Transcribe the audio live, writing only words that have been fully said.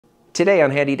Today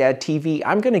on HandyDadTV,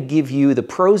 I'm going to give you the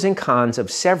pros and cons of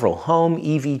several home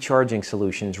EV charging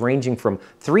solutions ranging from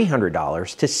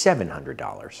 $300 to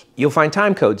 $700. You'll find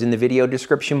time codes in the video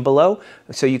description below,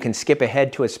 so you can skip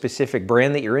ahead to a specific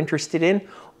brand that you're interested in,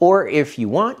 or if you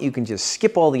want, you can just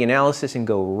skip all the analysis and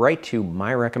go right to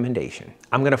my recommendation.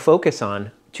 I'm going to focus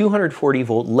on 240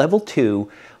 volt level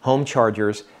 2 home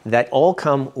chargers that all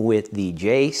come with the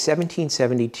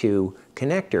J1772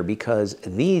 connector because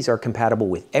these are compatible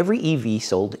with every EV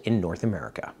sold in North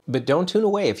America. But don't tune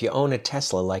away if you own a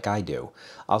Tesla like I do.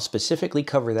 I'll specifically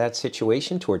cover that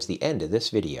situation towards the end of this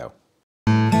video.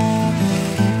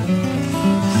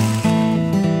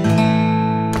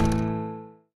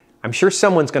 I'm sure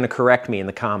someone's going to correct me in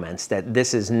the comments that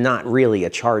this is not really a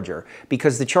charger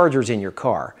because the charger's in your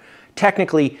car.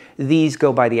 Technically, these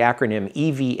go by the acronym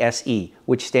EVSE,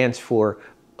 which stands for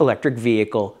Electric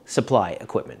Vehicle Supply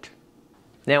Equipment.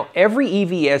 Now, every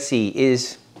EVSE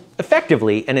is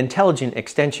effectively an intelligent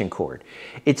extension cord.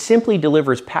 It simply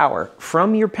delivers power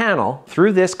from your panel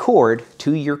through this cord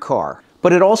to your car.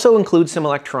 But it also includes some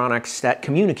electronics that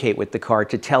communicate with the car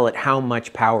to tell it how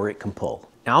much power it can pull.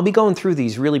 Now, I'll be going through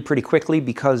these really pretty quickly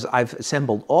because I've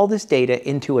assembled all this data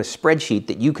into a spreadsheet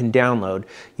that you can download.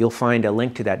 You'll find a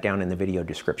link to that down in the video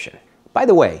description. By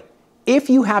the way,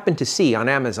 if you happen to see on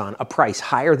Amazon a price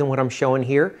higher than what I'm showing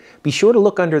here, be sure to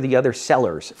look under the other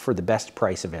sellers for the best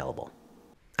price available.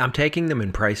 I'm taking them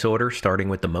in price order, starting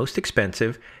with the most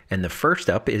expensive, and the first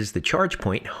up is the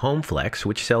ChargePoint HomeFlex,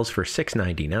 which sells for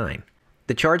 $699.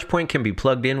 The ChargePoint can be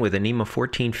plugged in with a NEMA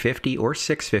 1450 or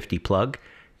 650 plug,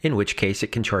 in which case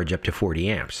it can charge up to 40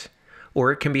 amps.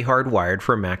 Or it can be hardwired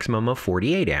for a maximum of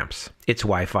 48 amps. It's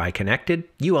Wi-Fi connected,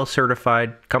 UL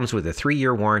certified, comes with a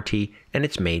 3-year warranty, and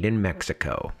it's made in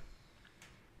Mexico.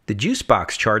 The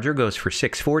JuiceBox charger goes for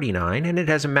 $649, and it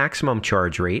has a maximum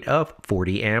charge rate of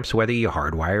 40 amps whether you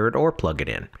hardwire it or plug it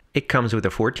in. It comes with a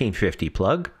 1450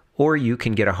 plug, or you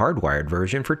can get a hardwired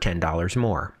version for $10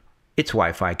 more. It's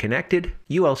Wi-Fi connected,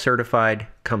 UL certified,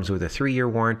 comes with a 3-year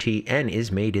warranty, and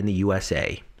is made in the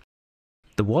USA.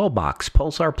 The Wallbox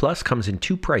Pulsar Plus comes in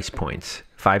 2 price points,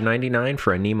 $599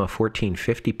 for a NEMA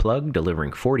 1450 plug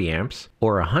delivering 40 amps,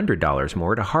 or $100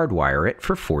 more to hardwire it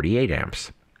for 48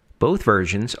 amps. Both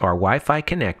versions are Wi-Fi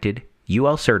connected,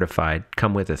 UL certified,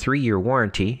 come with a 3-year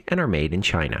warranty, and are made in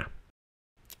China.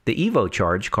 The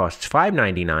EVoCharge costs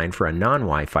 $599 for a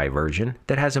non-Wi-Fi version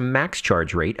that has a max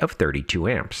charge rate of 32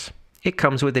 amps. It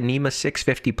comes with a NEMA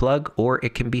 650 plug, or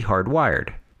it can be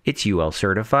hardwired. It's UL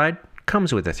certified,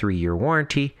 comes with a 3-year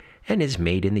warranty, and is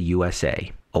made in the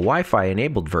USA. A Wi-Fi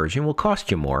enabled version will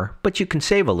cost you more, but you can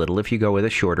save a little if you go with a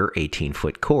shorter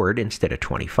 18-foot cord instead of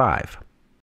 25.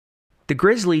 The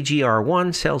Grizzl-E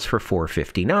GR1 sells for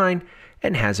 $459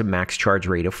 and has a max charge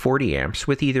rate of 40 amps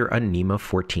with either a NEMA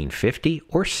 1450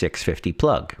 or 650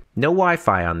 plug. No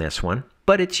Wi-Fi on this one,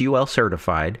 but it's UL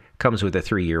certified, comes with a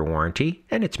 3-year warranty,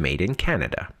 and it's made in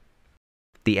Canada.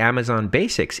 The Amazon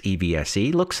Basics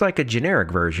EVSE looks like a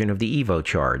generic version of the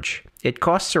EVoCharge. It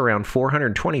costs around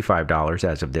 $425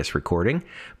 as of this recording,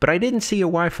 but I didn't see a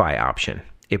Wi-Fi option.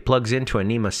 It plugs into a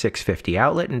NEMA 650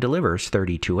 outlet and delivers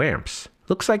 32 amps.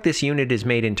 Looks like this unit is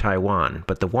made in Taiwan,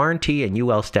 but the warranty and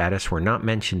UL status were not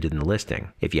mentioned in the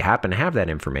listing. If you happen to have that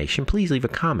information, please leave a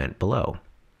comment below.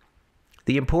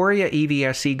 The Emporia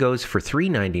EVSE goes for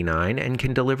 $399 and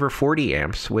can deliver 40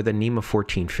 amps with a NEMA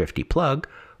 1450 plug,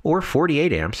 or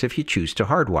 48 amps if you choose to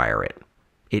hardwire it.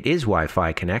 It is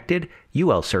Wi-Fi connected,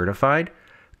 UL certified,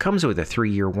 comes with a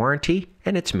 3-year warranty,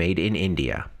 and it's made in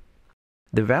India.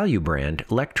 The value brand,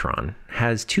 Lectron,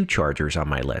 has 2 chargers on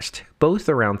my list, both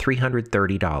around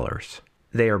 $330.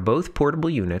 They are both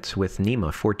portable units with NEMA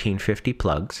 1450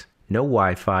 plugs, no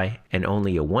Wi-Fi, and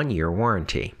only a 1-year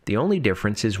warranty. The only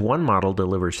difference is one model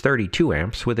delivers 32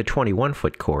 amps with a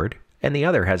 21-foot cord, and the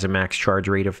other has a max charge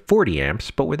rate of 40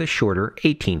 amps but with a shorter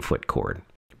 18-foot cord.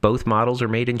 Both models are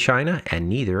made in China, and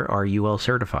neither are UL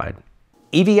certified.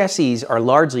 EVSEs are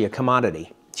largely a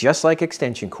commodity, just like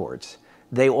extension cords.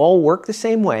 They all work the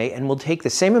same way and will take the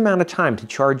same amount of time to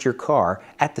charge your car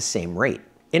at the same rate.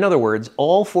 In other words,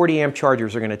 all 40 amp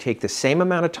chargers are going to take the same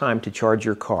amount of time to charge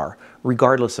your car,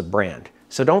 regardless of brand.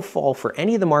 So don't fall for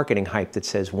any of the marketing hype that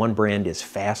says one brand is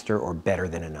faster or better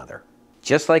than another.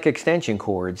 Just like extension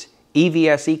cords,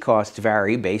 EVSE costs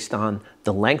vary based on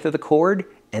the length of the cord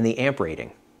and the amp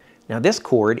rating. Now this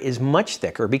cord is much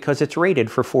thicker because it's rated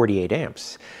for 48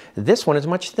 amps. This one is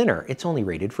much thinner. It's only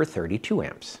rated for 32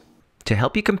 amps. To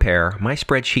help you compare, my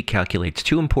spreadsheet calculates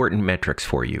 2 important metrics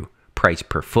for you: price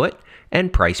per foot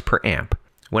and price per amp.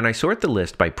 When I sort the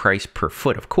list by price per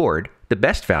foot of cord, The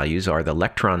best values are the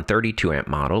Lectron 32 amp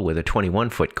model with a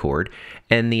 21-foot cord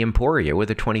and the Emporia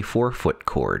with a 24-foot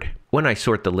cord. When I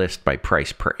sort the list by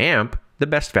price per amp, the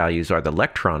best values are the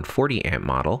Lectron 40 amp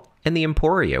model and the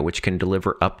Emporia, which can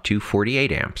deliver up to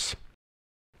 48 amps.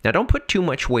 Now don't put too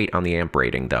much weight on the amp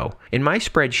rating though. In my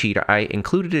spreadsheet, I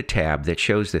included a tab that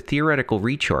shows the theoretical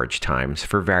recharge times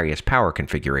for various power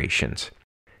configurations.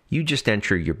 You just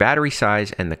enter your battery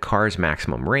size and the car's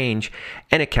maximum range,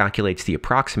 and it calculates the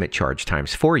approximate charge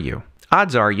times for you.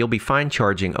 Odds are you'll be fine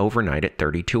charging overnight at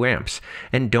 32 amps,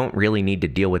 and don't really need to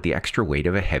deal with the extra weight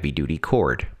of a heavy-duty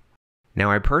cord.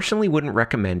 Now, I personally wouldn't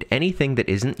recommend anything that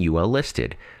isn't UL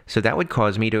listed, so that would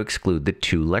cause me to exclude the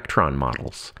 2 Lectron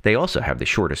models. They also have the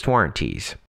shortest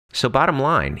warranties. So bottom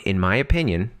line, in my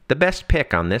opinion, the best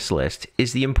pick on this list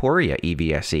is the Emporia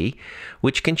EVSE,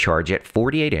 which can charge at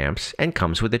 48 amps and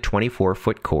comes with a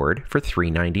 24-foot cord for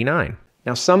 $399.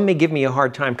 Now, some may give me a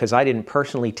hard time because I didn't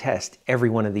personally test every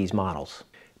one of these models.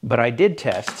 But I did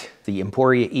test the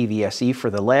Emporia EVSE for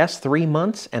the last 3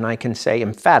 months, and I can say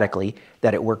emphatically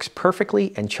that it works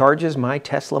perfectly and charges my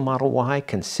Tesla Model Y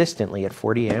consistently at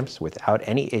 40 amps without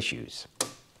any issues.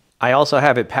 I also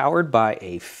have it powered by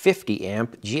a 50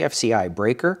 amp GFCI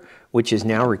breaker, which is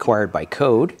now required by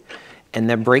code, and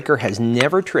that breaker has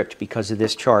never tripped because of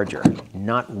this charger,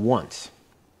 not once.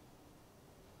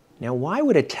 Now, why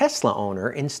would a Tesla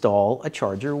owner install a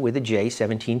charger with a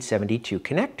J1772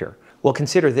 connector? Well,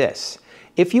 consider this.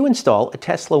 If you install a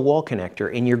Tesla wall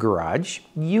connector in your garage,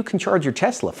 you can charge your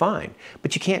Tesla fine,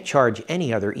 but you can't charge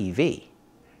any other EV.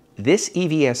 This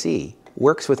EVSE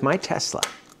works with my Tesla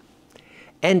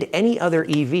and any other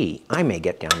EV I may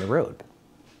get down the road.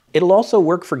 It'll also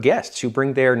work for guests who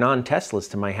bring their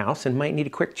non-Teslas to my house and might need a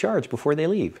quick charge before they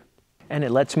leave. And it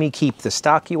lets me keep the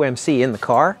stock UMC in the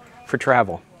car for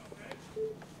travel.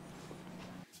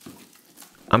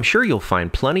 I'm sure you'll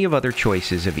find plenty of other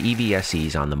choices of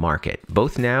EVSEs on the market,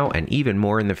 both now and even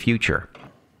more in the future.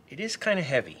 It is kind of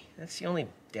heavy. That's the only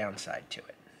downside to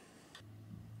it.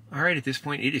 All right, at this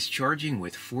point it is charging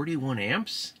with 41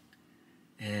 amps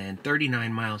and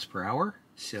 39 miles per hour.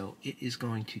 So it is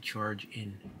going to charge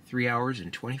in 3 hours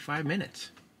and 25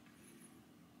 minutes.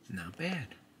 Not bad.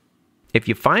 If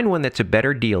you find one that's a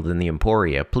better deal than the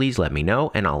Emporia, please let me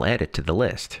know and I'll add it to the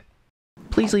list.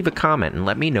 Please leave a comment and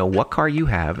let me know what car you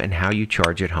have and how you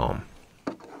charge at home.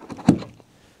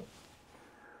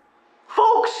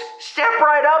 Folks, step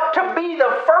right up to be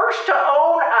the first to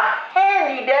own a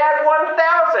HandyDad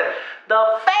 1000,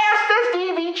 the fastest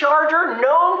EV charger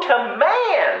known to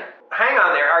man. Hang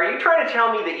on there, are you trying to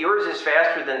tell me that yours is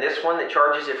faster than this one that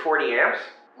charges at 40 amps?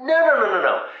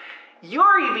 No.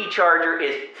 Your EV charger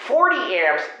is 40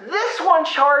 amps. This one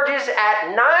charges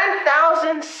at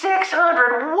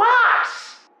 9,600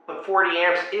 watts. But 40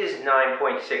 amps is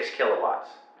 9.6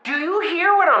 kilowatts. Do you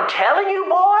hear what I'm telling you,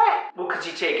 boy? Well, because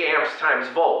you take amps times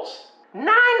volts.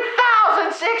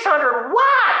 9,600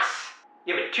 watts!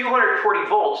 Yeah, but 240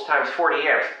 volts times 40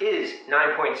 amps is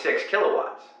 9.6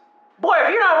 kilowatts. Boy, if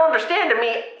you're not understanding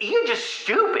me, you're just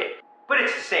stupid. But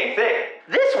it's the same thing.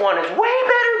 This one is way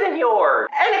better than yours.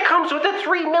 And it comes with a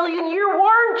 3 million year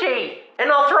warranty. And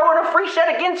I'll throw in a free set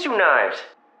of Ginsu knives.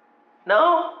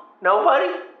 No?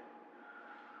 Nobody?